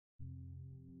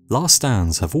Last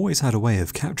Stands have always had a way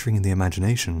of capturing the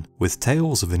imagination, with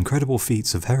tales of incredible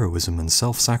feats of heroism and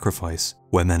self-sacrifice,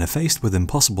 where men are faced with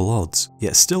impossible odds,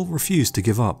 yet still refuse to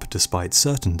give up despite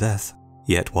certain death.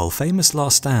 Yet while famous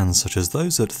last stands such as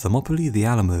those at Thermopylae, the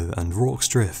Alamo and Rorke's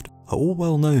Drift are all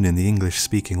well known in the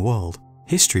English-speaking world,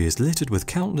 history is littered with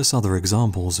countless other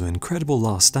examples of incredible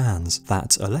last stands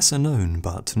that are lesser known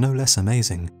but no less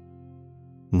amazing.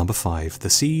 Number 5. The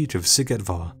Siege of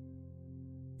Sigetvar.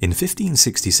 In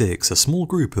 1566, a small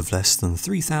group of less than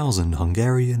 3,000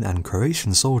 Hungarian and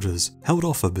Croatian soldiers held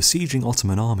off a besieging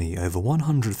Ottoman army over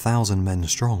 100,000 men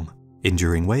strong,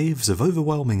 enduring waves of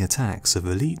overwhelming attacks of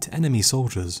elite enemy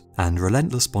soldiers and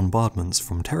relentless bombardments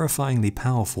from terrifyingly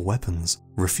powerful weapons,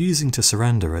 refusing to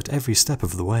surrender at every step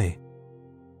of the way.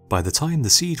 By the time the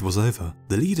siege was over,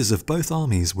 the leaders of both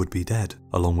armies would be dead,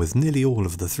 along with nearly all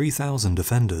of the 3,000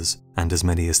 defenders and as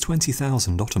many as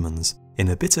 20,000 Ottomans, in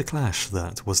a bitter clash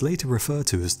that was later referred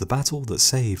to as the battle that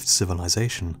saved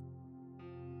civilization.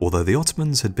 Although the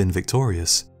Ottomans had been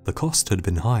victorious, the cost had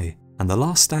been high, and the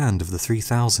last stand of the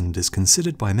 3,000 is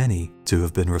considered by many to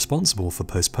have been responsible for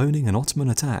postponing an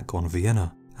Ottoman attack on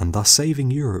Vienna, and thus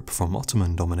saving Europe from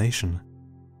Ottoman domination.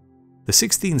 The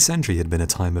 16th century had been a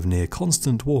time of near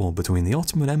constant war between the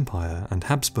Ottoman Empire and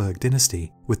Habsburg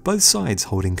dynasty, with both sides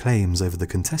holding claims over the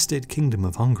contested Kingdom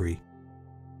of Hungary.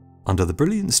 Under the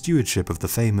brilliant stewardship of the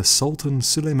famous Sultan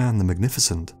Suleiman the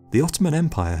Magnificent, the Ottoman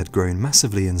Empire had grown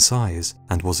massively in size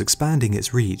and was expanding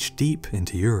its reach deep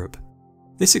into Europe.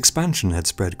 This expansion had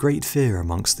spread great fear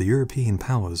amongst the European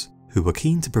powers, who were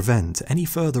keen to prevent any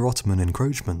further Ottoman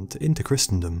encroachment into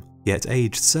Christendom, yet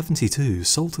aged 72,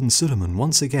 Sultan Suleiman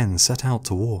once again set out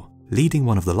to war, leading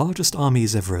one of the largest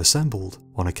armies ever assembled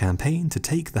on a campaign to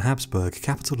take the Habsburg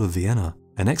capital of Vienna,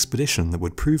 an expedition that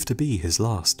would prove to be his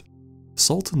last.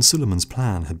 Sultan Suleiman's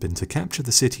plan had been to capture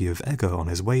the city of Eger on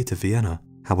his way to Vienna.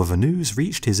 However, news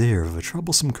reached his ear of a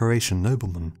troublesome Croatian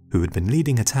nobleman who had been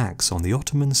leading attacks on the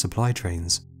Ottoman supply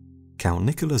trains. Count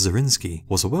Nikola Zrinski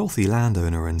was a wealthy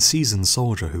landowner and seasoned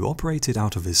soldier who operated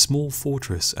out of his small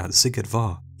fortress at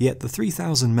Sigetvar, yet the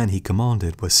 3,000 men he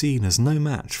commanded were seen as no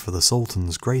match for the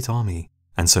Sultan's great army,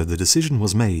 and so the decision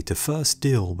was made to first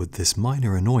deal with this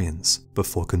minor annoyance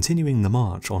before continuing the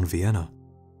march on Vienna.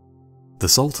 The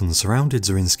Sultan surrounded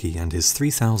Zrinski and his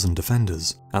 3,000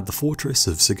 defenders at the fortress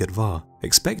of Sigetvar,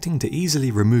 expecting to easily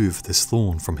remove this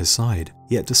thorn from his side,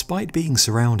 yet despite being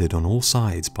surrounded on all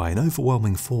sides by an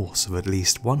overwhelming force of at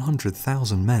least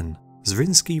 100,000 men,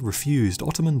 Zrinski refused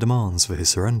Ottoman demands for his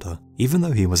surrender, even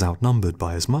though he was outnumbered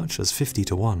by as much as 50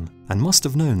 to 1, and must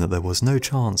have known that there was no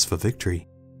chance for victory.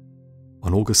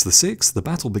 On August the 6th, the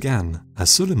battle began,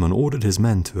 as Suleiman ordered his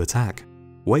men to attack.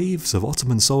 Waves of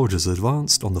Ottoman soldiers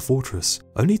advanced on the fortress,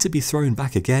 only to be thrown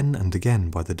back again and again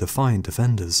by the defiant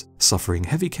defenders, suffering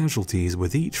heavy casualties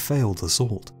with each failed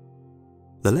assault.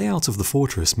 The layout of the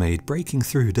fortress made breaking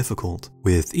through difficult,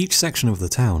 with each section of the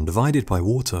town divided by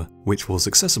water, which was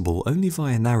accessible only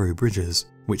via narrow bridges,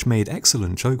 which made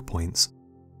excellent choke points.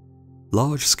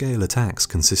 Large-scale attacks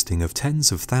consisting of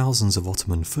tens of thousands of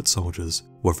Ottoman foot soldiers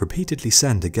were repeatedly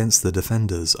sent against the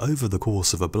defenders over the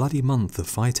course of a bloody month of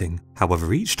fighting.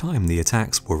 However, each time the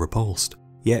attacks were repulsed.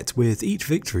 Yet with each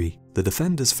victory, the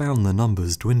defenders found their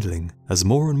numbers dwindling, as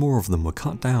more and more of them were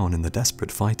cut down in the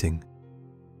desperate fighting.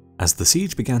 As the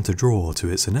siege began to draw to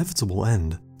its inevitable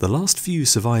end, the last few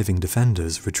surviving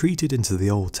defenders retreated into the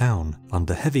old town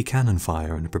under heavy cannon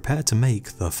fire and prepared to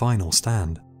make their final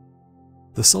stand.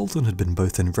 The Sultan had been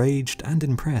both enraged and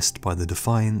impressed by the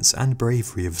defiance and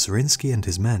bravery of Zrinski and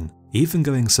his men, even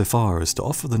going so far as to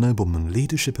offer the nobleman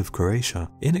leadership of Croatia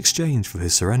in exchange for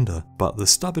his surrender, but the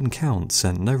stubborn count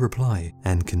sent no reply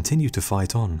and continued to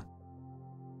fight on.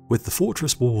 With the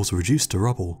fortress walls reduced to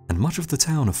rubble and much of the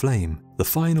town aflame, the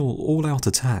final all-out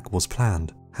attack was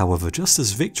planned. However, just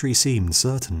as victory seemed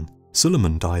certain,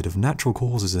 Suleiman died of natural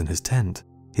causes in his tent.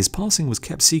 His passing was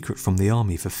kept secret from the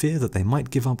army for fear that they might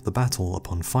give up the battle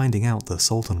upon finding out the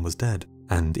Sultan was dead,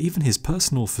 and even his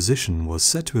personal physician was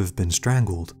said to have been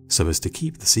strangled so as to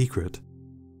keep the secret.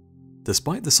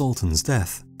 Despite the Sultan's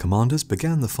death, commanders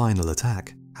began the final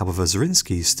attack. However,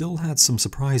 Zrinski still had some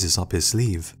surprises up his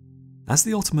sleeve. As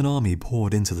the Ottoman army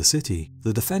poured into the city,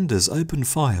 the defenders opened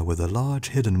fire with a large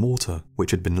hidden mortar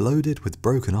which had been loaded with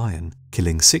broken iron,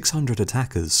 killing 600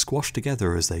 attackers squashed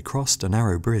together as they crossed a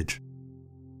narrow bridge.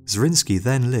 Zrinski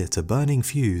then lit a burning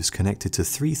fuse connected to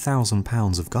 3,000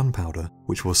 pounds of gunpowder,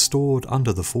 which was stored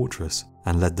under the fortress,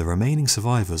 and led the remaining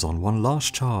survivors on one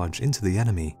last charge into the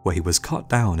enemy, where he was cut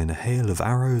down in a hail of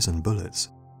arrows and bullets.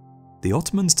 The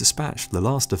Ottomans dispatched the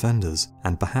last defenders,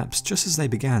 and perhaps just as they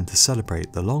began to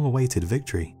celebrate the long-awaited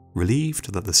victory,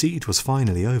 relieved that the siege was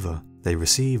finally over, they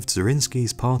received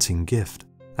Zrinski's parting gift,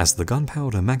 as the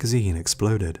gunpowder magazine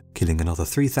exploded, killing another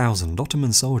 3,000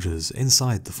 Ottoman soldiers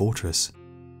inside the fortress.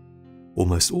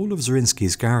 Almost all of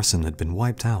Zrinski's garrison had been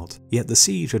wiped out, yet the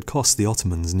siege had cost the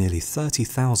Ottomans nearly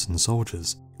 30,000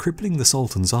 soldiers, crippling the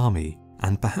Sultan's army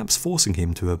and perhaps forcing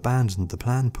him to abandon the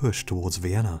planned push towards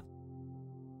Vienna.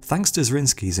 Thanks to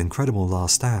Zrinski's incredible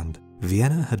last stand,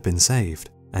 Vienna had been saved,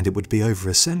 and it would be over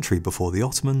a century before the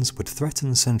Ottomans would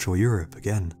threaten Central Europe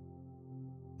again.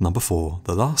 Number 4.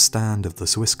 The Last Stand of the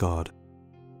Swiss Guard.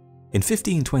 In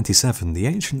 1527, the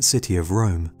ancient city of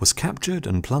Rome was captured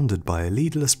and plundered by a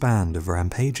leaderless band of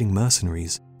rampaging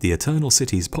mercenaries, the Eternal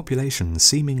City's population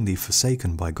seemingly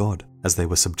forsaken by God, as they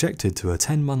were subjected to a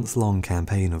 10-month-long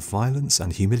campaign of violence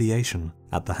and humiliation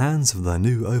at the hands of their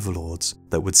new overlords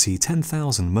that would see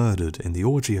 10,000 murdered in the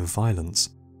orgy of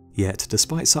violence. Yet,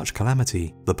 despite such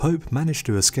calamity, the Pope managed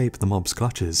to escape the mob's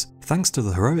clutches thanks to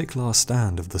the heroic last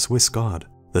stand of the Swiss Guard,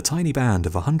 the tiny band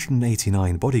of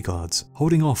 189 bodyguards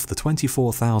holding off the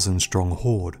 24,000-strong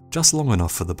horde just long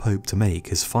enough for the Pope to make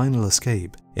his final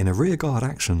escape in a rearguard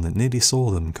action that nearly saw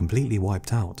them completely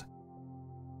wiped out.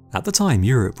 At the time,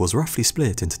 Europe was roughly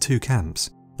split into two camps,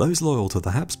 those loyal to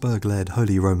the Habsburg-led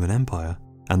Holy Roman Empire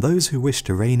and those who wished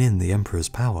to rein in the Emperor's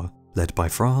power, led by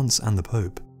France and the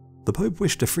Pope. The Pope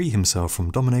wished to free himself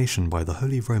from domination by the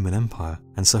Holy Roman Empire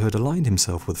and so had aligned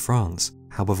himself with France.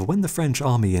 However, when the French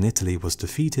army in Italy was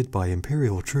defeated by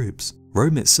imperial troops,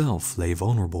 Rome itself lay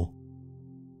vulnerable.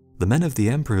 The men of the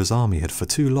Emperor's army had for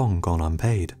too long gone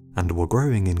unpaid and were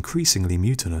growing increasingly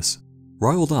mutinous.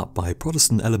 Riled up by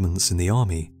Protestant elements in the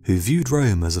army who viewed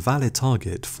Rome as a valid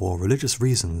target for religious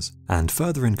reasons, and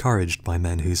further encouraged by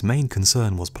men whose main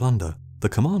concern was plunder, the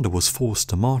commander was forced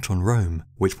to march on Rome,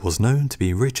 which was known to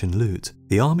be rich in loot,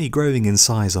 the army growing in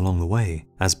size along the way,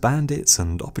 as bandits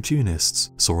and opportunists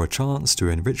saw a chance to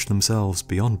enrich themselves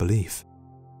beyond belief.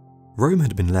 Rome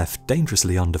had been left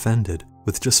dangerously undefended,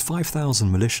 with just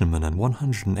 5,000 militiamen and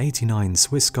 189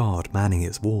 Swiss Guard manning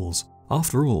its walls.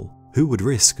 After all, who would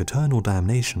risk eternal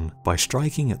damnation by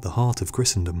striking at the heart of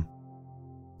Christendom?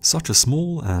 Such a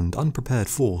small and unprepared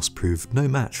force proved no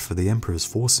match for the Emperor's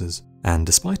forces, and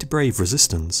despite a brave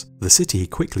resistance, the city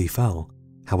quickly fell.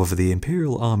 However, the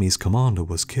Imperial Army's commander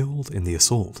was killed in the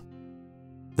assault.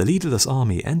 The leaderless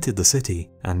army entered the city,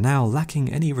 and now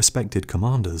lacking any respected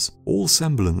commanders, all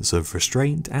semblance of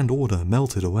restraint and order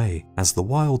melted away as the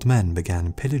wild men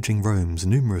began pillaging Rome's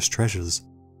numerous treasures.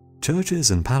 Churches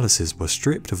and palaces were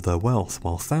stripped of their wealth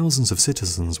while thousands of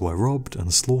citizens were robbed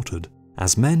and slaughtered,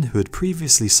 as men who had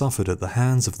previously suffered at the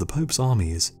hands of the Pope's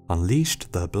armies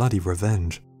unleashed their bloody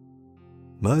revenge.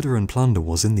 Murder and plunder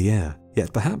was in the air,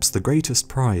 yet perhaps the greatest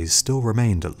prize still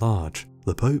remained at large,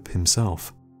 the Pope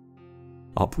himself.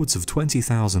 Upwards of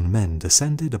 20,000 men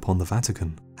descended upon the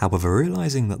Vatican. However,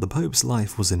 realizing that the Pope's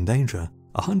life was in danger,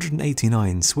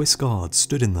 189 Swiss guards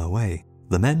stood in their way,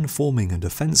 the men forming a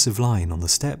defensive line on the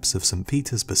steps of St.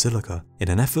 Peter's Basilica in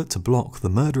an effort to block the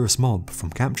murderous mob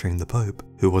from capturing the Pope,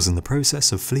 who was in the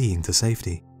process of fleeing to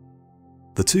safety.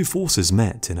 The two forces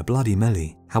met in a bloody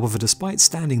melee. However, despite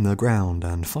standing their ground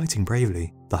and fighting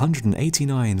bravely, the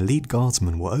 189 elite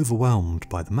guardsmen were overwhelmed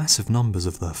by the massive numbers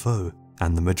of their foe,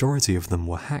 and the majority of them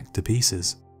were hacked to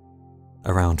pieces.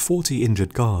 Around 40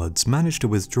 injured guards managed to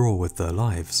withdraw with their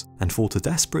lives and fought a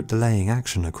desperate delaying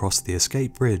action across the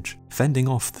escape bridge, fending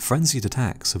off the frenzied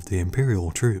attacks of the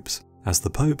Imperial troops, as the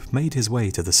Pope made his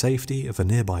way to the safety of a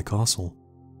nearby castle.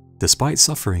 Despite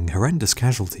suffering horrendous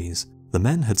casualties, the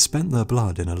men had spent their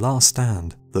blood in a last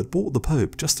stand that bought the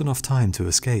Pope just enough time to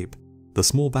escape, the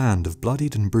small band of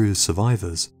bloodied and bruised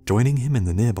survivors joining him in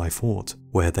the nearby fort,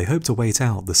 where they hoped to wait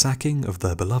out the sacking of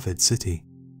their beloved city.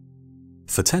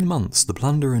 For 10 months the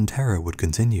plunder and terror would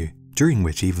continue, during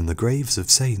which even the graves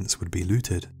of saints would be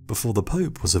looted, before the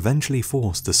Pope was eventually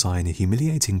forced to sign a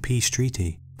humiliating peace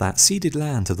treaty that ceded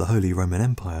land to the Holy Roman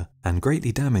Empire and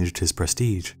greatly damaged his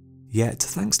prestige. Yet,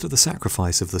 thanks to the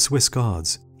sacrifice of the Swiss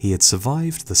guards, he had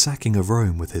survived the sacking of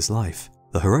Rome with his life,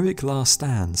 the heroic last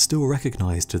stand still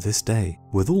recognized to this day,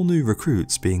 with all new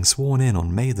recruits being sworn in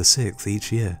on May the 6th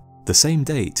each year, the same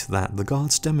date that the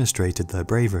guards demonstrated their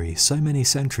bravery so many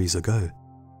centuries ago.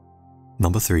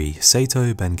 Number 3.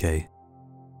 Saito Benkei.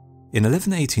 In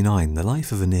 1189, the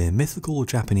life of a near mythical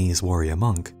Japanese warrior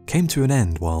monk came to an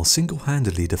end while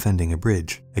single-handedly defending a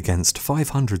bridge against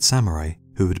 500 samurai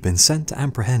who had been sent to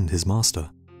apprehend his master.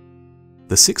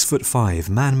 The 6'5"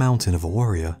 man-mountain of a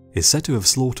warrior is said to have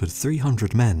slaughtered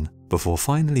 300 men before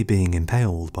finally being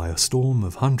impaled by a storm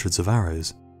of hundreds of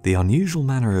arrows, the unusual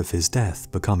manner of his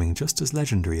death becoming just as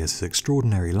legendary as his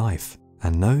extraordinary life,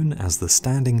 and known as the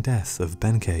Standing Death of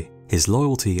Benkei, his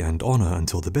loyalty and honor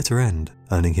until the bitter end,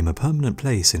 earning him a permanent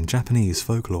place in Japanese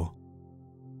folklore.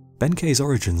 Benkei's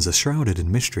origins are shrouded in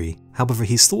mystery, however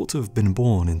he's thought to have been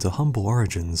born into humble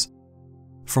origins.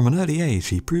 From an early age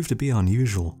he proved to be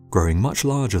unusual, growing much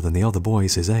larger than the other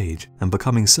boys his age and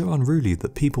becoming so unruly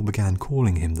that people began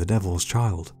calling him the Devil's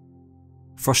Child.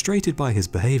 Frustrated by his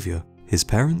behavior, his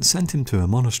parents sent him to a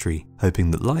monastery,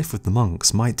 hoping that life with the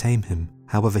monks might tame him.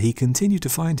 However, he continued to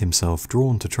find himself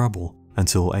drawn to trouble.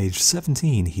 Until age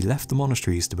 17 he left the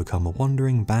monasteries to become a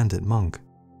wandering bandit monk.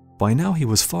 By now he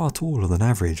was far taller than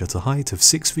average at a height of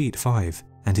 6 feet 5,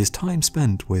 and his time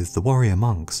spent with the warrior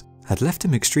monks had left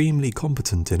him extremely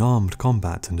competent in armed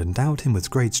combat and endowed him with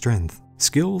great strength,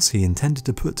 skills he intended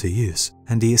to put to use,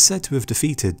 and he is said to have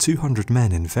defeated 200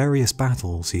 men in various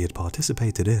battles he had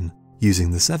participated in,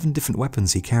 using the 7 different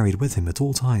weapons he carried with him at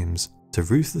all times to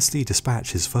ruthlessly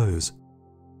dispatch his foes.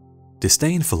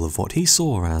 Disdainful of what he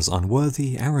saw as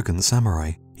unworthy, arrogant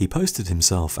samurai, he posted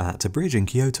himself at a bridge in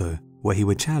Kyoto, where he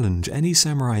would challenge any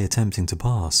samurai attempting to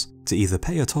pass to either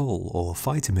pay a toll or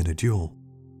fight him in a duel.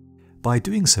 By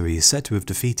doing so he is said to have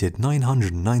defeated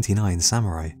 999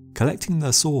 samurai, collecting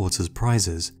their swords as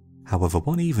prizes. However,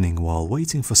 one evening while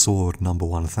waiting for sword number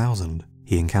 1000,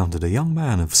 he encountered a young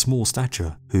man of small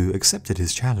stature who accepted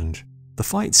his challenge. The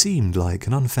fight seemed like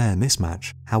an unfair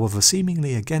mismatch, however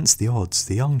seemingly against the odds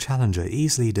the young challenger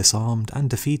easily disarmed and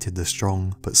defeated the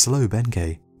strong but slow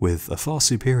Benkei with a far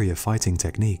superior fighting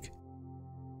technique.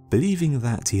 Believing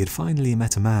that he had finally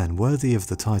met a man worthy of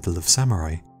the title of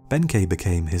samurai, Benkei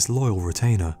became his loyal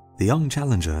retainer, the young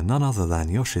challenger none other than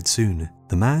Yoshitsune,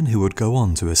 the man who would go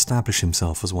on to establish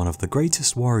himself as one of the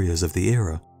greatest warriors of the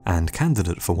era and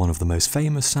candidate for one of the most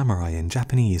famous samurai in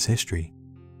Japanese history.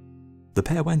 The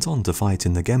pair went on to fight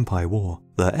in the Genpei War,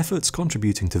 their efforts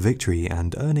contributing to victory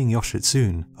and earning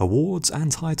Yoshitsune awards and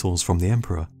titles from the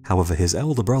emperor. However, his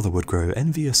elder brother would grow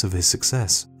envious of his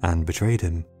success and betrayed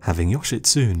him, having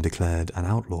Yoshitsune declared an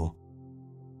outlaw.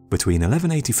 Between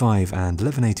 1185 and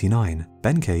 1189,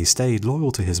 Benkei stayed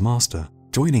loyal to his master,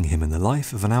 joining him in the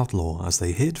life of an outlaw as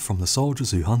they hid from the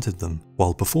soldiers who hunted them,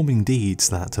 while performing deeds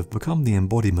that have become the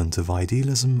embodiment of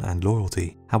idealism and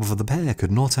loyalty. However, the pair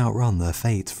could not outrun their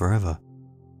fate forever.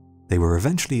 They were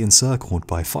eventually encircled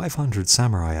by 500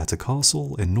 samurai at a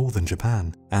castle in northern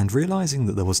Japan, and realizing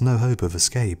that there was no hope of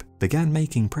escape, began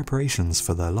making preparations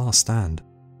for their last stand.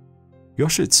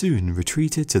 Yoshitsune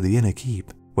retreated to the inner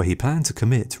keep, where he planned to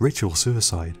commit ritual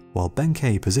suicide, while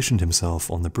Benkei positioned himself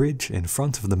on the bridge in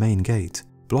front of the main gate,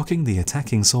 blocking the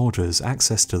attacking soldiers'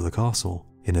 access to the castle,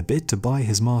 in a bid to buy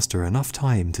his master enough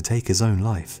time to take his own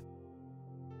life.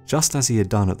 Just as he had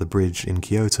done at the bridge in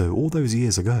Kyoto all those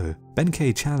years ago,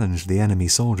 Benkei challenged the enemy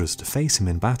soldiers to face him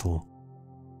in battle.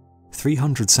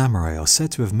 300 samurai are said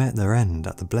to have met their end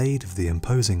at the blade of the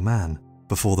imposing man,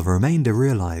 before the remainder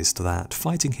realized that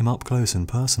fighting him up close and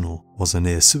personal was a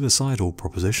near suicidal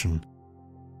proposition.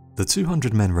 The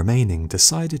 200 men remaining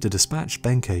decided to dispatch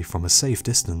Benkei from a safe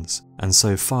distance, and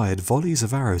so fired volleys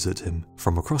of arrows at him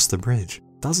from across the bridge,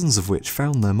 dozens of which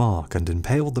found their mark and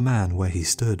impaled the man where he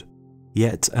stood.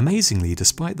 Yet, amazingly,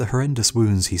 despite the horrendous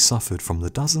wounds he suffered from the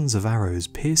dozens of arrows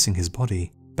piercing his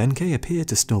body, Benkei appeared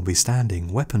to still be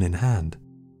standing, weapon in hand.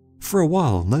 For a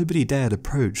while, nobody dared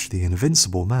approach the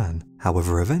invincible man.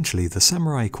 However, eventually the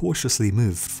samurai cautiously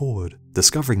moved forward,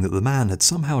 discovering that the man had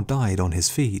somehow died on his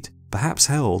feet, perhaps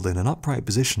held in an upright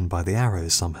position by the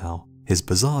arrows somehow, his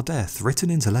bizarre death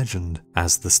written into legend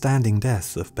as the standing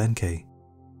death of Benkei.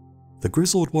 The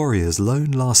grizzled warrior's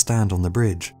lone last stand on the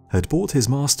bridge had bought his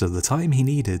master the time he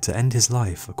needed to end his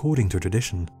life according to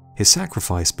tradition, his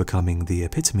sacrifice becoming the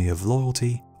epitome of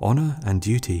loyalty, honor, and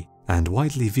duty, and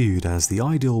widely viewed as the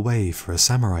ideal way for a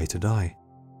samurai to die.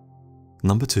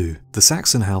 Number 2. The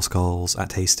Saxon housecarls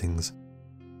at Hastings.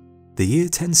 The year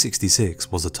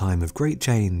 1066 was a time of great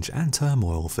change and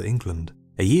turmoil for England,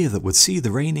 a year that would see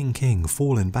the reigning king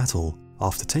fall in battle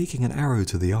after taking an arrow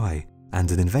to the eye, and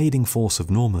an invading force of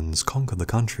Normans conquer the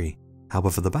country.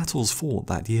 However, the battles fought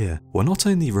that year were not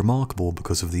only remarkable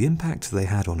because of the impact they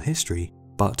had on history,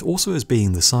 but also as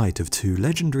being the site of 2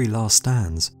 legendary last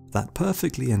stands that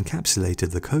perfectly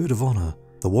encapsulated the code of honor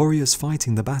the warriors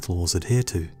fighting the battles adhered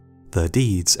to, their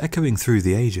deeds echoing through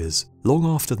the ages, long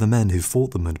after the men who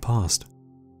fought them had passed.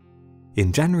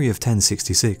 In January of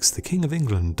 1066, the King of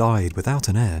England died without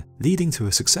an heir, leading to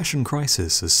a succession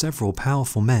crisis as several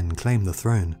powerful men claimed the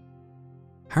throne.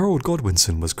 Harold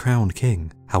Godwinson was crowned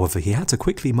king, however he had to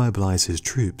quickly mobilise his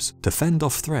troops to fend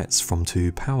off threats from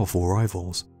 2 powerful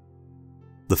rivals.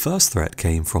 The first threat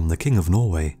came from the King of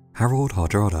Norway, Harald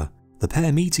Hardrada, the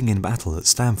pair meeting in battle at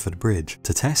Stamford Bridge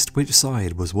to test which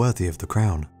side was worthy of the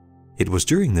crown. It was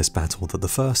during this battle that the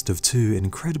first of two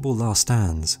incredible last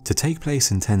stands to take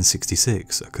place in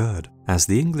 1066 occurred, as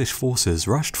the English forces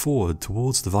rushed forward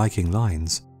towards the Viking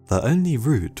lines, their only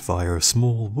route via a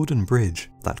small wooden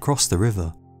bridge that crossed the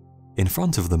river. In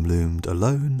front of them loomed a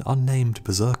lone, unnamed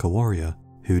berserker warrior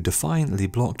who defiantly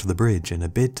blocked the bridge in a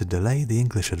bid to delay the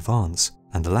English advance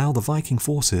and allow the Viking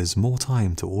forces more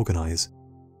time to organise.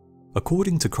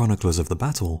 According to chroniclers of the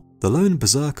battle, the lone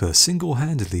berserker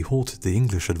single-handedly halted the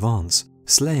English advance,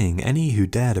 slaying any who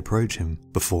dared approach him,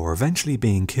 before eventually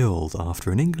being killed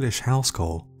after an English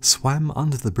housecarl swam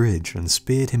under the bridge and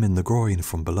speared him in the groin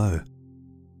from below.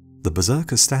 The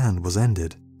berserker's stand was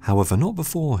ended, however not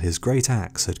before his great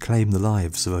axe had claimed the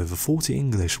lives of over 40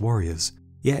 English warriors,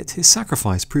 yet his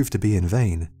sacrifice proved to be in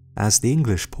vain, as the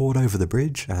English poured over the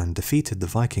bridge and defeated the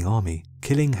Viking army,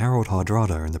 killing Harold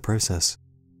Hardrada in the process.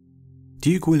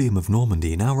 Duke William of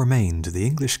Normandy now remained the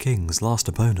English king's last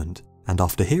opponent, and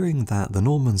after hearing that the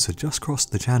Normans had just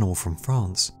crossed the Channel from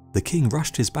France, the king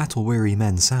rushed his battle-weary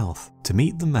men south to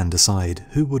meet them and decide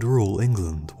who would rule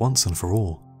England once and for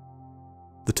all.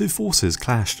 The two forces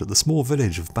clashed at the small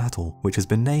village of Battle, which has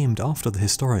been named after the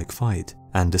historic fight,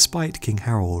 and despite King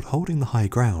Harold holding the high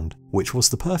ground, which was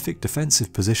the perfect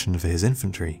defensive position for his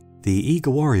infantry, the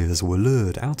eager warriors were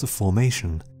lured out of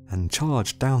formation and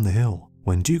charged down the hill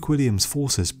when Duke William's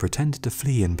forces pretended to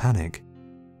flee in panic.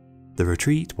 The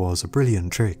retreat was a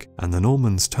brilliant trick, and the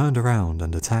Normans turned around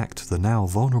and attacked the now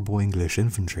vulnerable English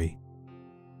infantry.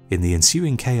 In the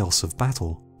ensuing chaos of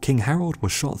battle, King Harold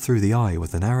was shot through the eye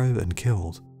with an arrow and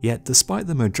killed, yet despite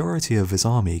the majority of his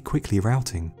army quickly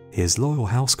routing, his loyal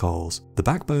housecarls, the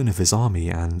backbone of his army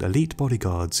and elite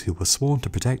bodyguards who were sworn to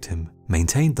protect him,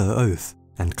 maintained their oath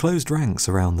and closed ranks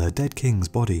around their dead king's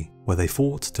body, where they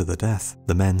fought to the death,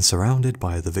 the men surrounded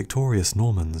by the victorious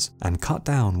Normans and cut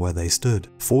down where they stood,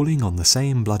 falling on the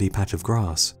same bloody patch of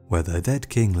grass where their dead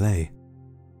king lay.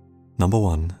 Number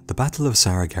 1. The Battle of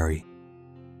Saragary.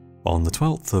 On the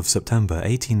 12th of September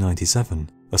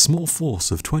 1897, a small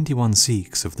force of 21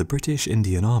 Sikhs of the British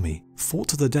Indian Army fought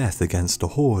to the death against a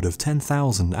horde of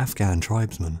 10,000 Afghan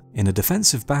tribesmen in a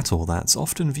defensive battle that's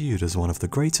often viewed as one of the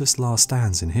greatest last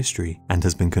stands in history and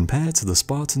has been compared to the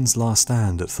Spartans' last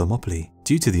stand at Thermopylae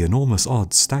due to the enormous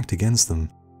odds stacked against them.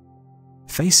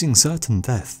 Facing certain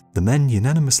death, the men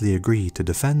unanimously agreed to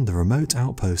defend the remote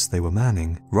outpost they were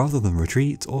manning rather than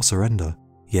retreat or surrender,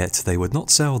 yet they would not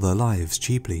sell their lives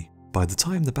cheaply. By the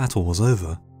time the battle was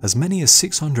over, as many as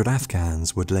 600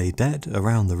 Afghans would lay dead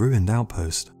around the ruined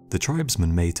outpost, the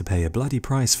tribesmen made to pay a bloody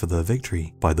price for their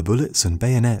victory by the bullets and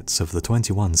bayonets of the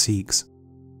 21 Sikhs.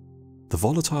 The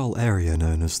volatile area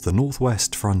known as the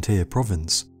Northwest Frontier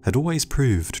Province had always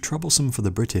proved troublesome for the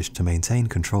British to maintain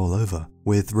control over,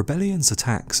 with rebellions,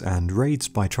 attacks and raids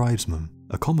by tribesmen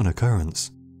a common occurrence.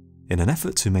 In an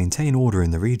effort to maintain order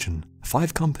in the region,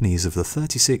 5 companies of the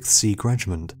 36th Sikh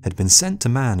Regiment had been sent to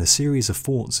man a series of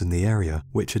forts in the area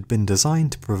which had been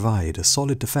designed to provide a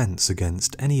solid defence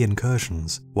against any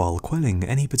incursions while quelling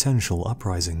any potential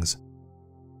uprisings.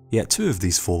 Yet 2 of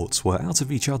these forts were out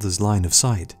of each other's line of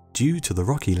sight due to the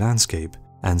rocky landscape,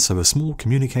 and so a small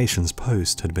communications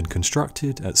post had been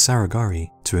constructed at Saragary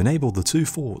to enable the 2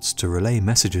 forts to relay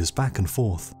messages back and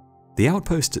forth. The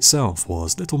outpost itself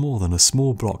was little more than a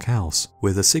small block house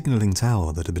with a signalling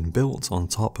tower that had been built on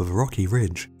top of a rocky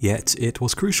ridge, yet it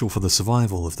was crucial for the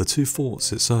survival of the 2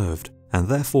 forts it served, and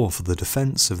therefore for the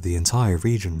defence of the entire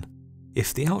region.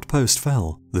 If the outpost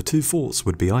fell, the 2 forts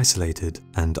would be isolated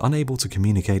and unable to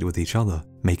communicate with each other,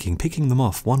 making picking them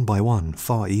off one by one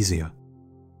far easier.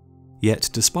 Yet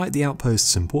despite the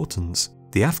outpost's importance,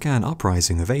 the Afghan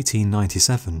uprising of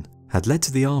 1897 had led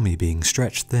to the army being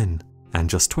stretched thin, and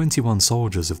just 21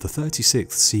 soldiers of the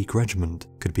 36th Sikh Regiment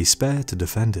could be spared to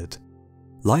defend it.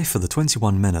 Life for the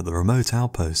 21 men at the remote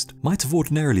outpost might have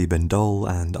ordinarily been dull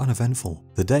and uneventful,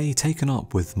 the day taken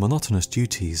up with monotonous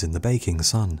duties in the baking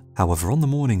sun. However, on the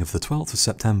morning of the 12th of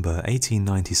September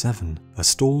 1897, a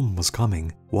storm was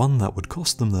coming, one that would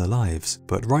cost them their lives,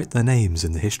 but write their names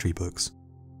in the history books.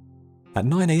 At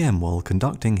 9 AM while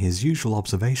conducting his usual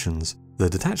observations, the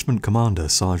detachment commander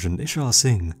Sergeant Ishar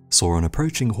Singh saw an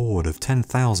approaching horde of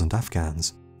 10,000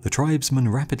 Afghans, the tribesmen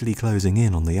rapidly closing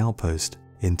in on the outpost,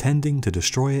 intending to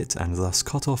destroy it and thus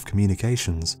cut off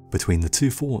communications between the 2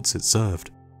 forts it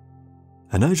served.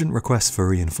 An urgent request for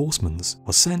reinforcements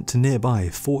was sent to nearby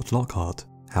Fort Lockhart,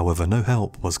 however no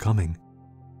help was coming.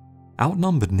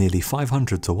 Outnumbered nearly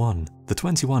 500 to 1, the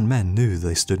 21 men knew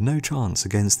they stood no chance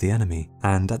against the enemy,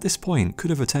 and at this point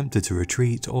could have attempted to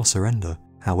retreat or surrender.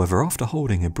 However, after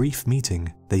holding a brief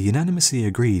meeting, they unanimously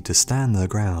agreed to stand their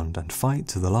ground and fight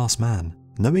to the last man,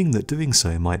 knowing that doing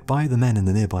so might buy the men in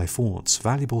the nearby forts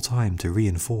valuable time to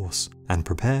reinforce and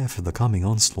prepare for the coming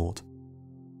onslaught.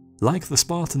 Like the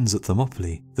Spartans at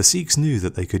Thermopylae, the Sikhs knew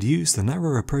that they could use the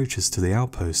narrow approaches to the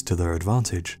outpost to their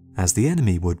advantage, as the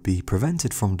enemy would be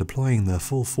prevented from deploying their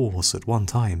full force at one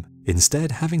time,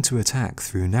 instead having to attack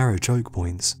through narrow choke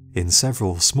points in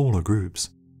several smaller groups.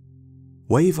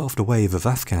 Wave after wave of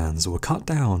Afghans were cut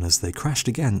down as they crashed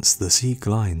against the Sikh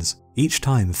lines, each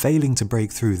time failing to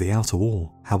break through the outer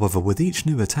wall. However, with each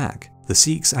new attack, the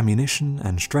Sikhs' ammunition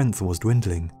and strength was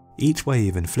dwindling, each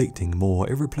wave inflicting more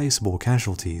irreplaceable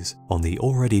casualties on the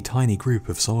already tiny group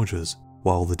of soldiers,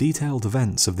 while the detailed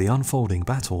events of the unfolding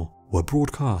battle were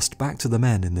broadcast back to the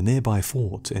men in the nearby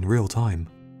fort in real time.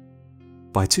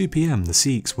 By 2 PM the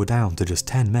Sikhs were down to just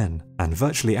 10 men and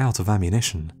virtually out of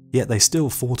ammunition, yet they still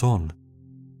fought on.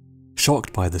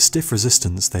 Shocked by the stiff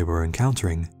resistance they were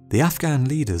encountering, the Afghan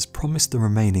leaders promised the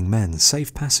remaining men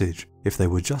safe passage if they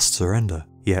would just surrender,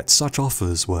 yet such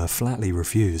offers were flatly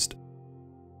refused.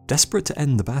 Desperate to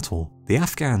end the battle, the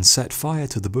Afghans set fire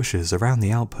to the bushes around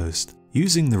the outpost,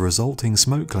 using the resulting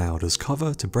smoke cloud as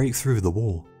cover to break through the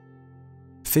wall.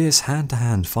 Fierce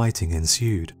hand-to-hand fighting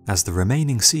ensued as the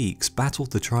remaining Sikhs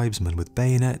battled the tribesmen with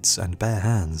bayonets and bare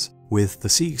hands, with the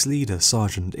Sikhs' leader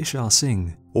Sergeant Ishar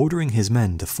Singh ordering his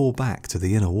men to fall back to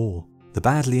the inner wall, the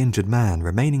badly injured man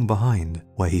remaining behind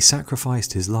where he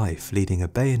sacrificed his life leading a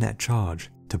bayonet charge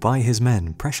to buy his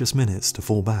men precious minutes to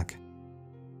fall back.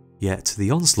 Yet the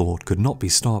onslaught could not be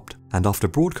stopped, and after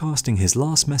broadcasting his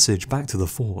last message back to the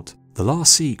fort, the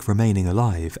last Sikh remaining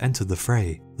alive entered the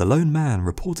fray, the lone man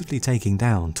reportedly taking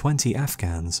down 20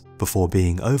 Afghans before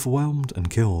being overwhelmed and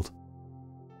killed.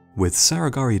 With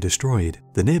Saragari destroyed,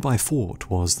 the nearby fort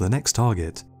was the next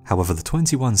target. However, the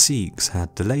 21 Sikhs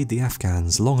had delayed the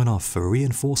Afghans long enough for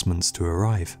reinforcements to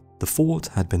arrive. The fort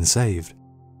had been saved.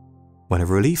 When a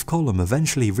relief column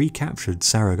eventually recaptured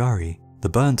Saragari, the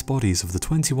burnt bodies of the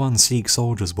 21 Sikh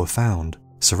soldiers were found,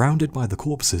 surrounded by the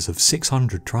corpses of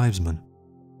 600 tribesmen.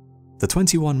 The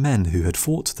 21 men who had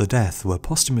fought to the death were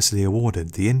posthumously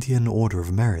awarded the Indian Order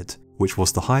of Merit, which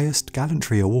was the highest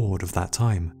gallantry award of that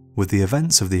time, with the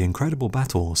events of the incredible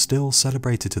battle still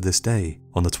celebrated to this day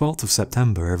on the 12th of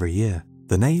September every year,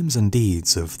 the names and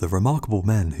deeds of the remarkable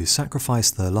men who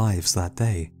sacrificed their lives that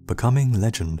day becoming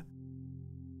legend.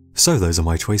 So those are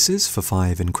my choices for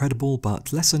 5 incredible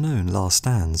but lesser known last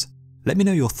stands. Let me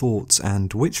know your thoughts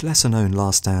and which lesser known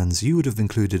last stands you would have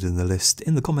included in the list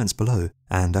in the comments below,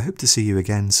 and I hope to see you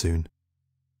again soon.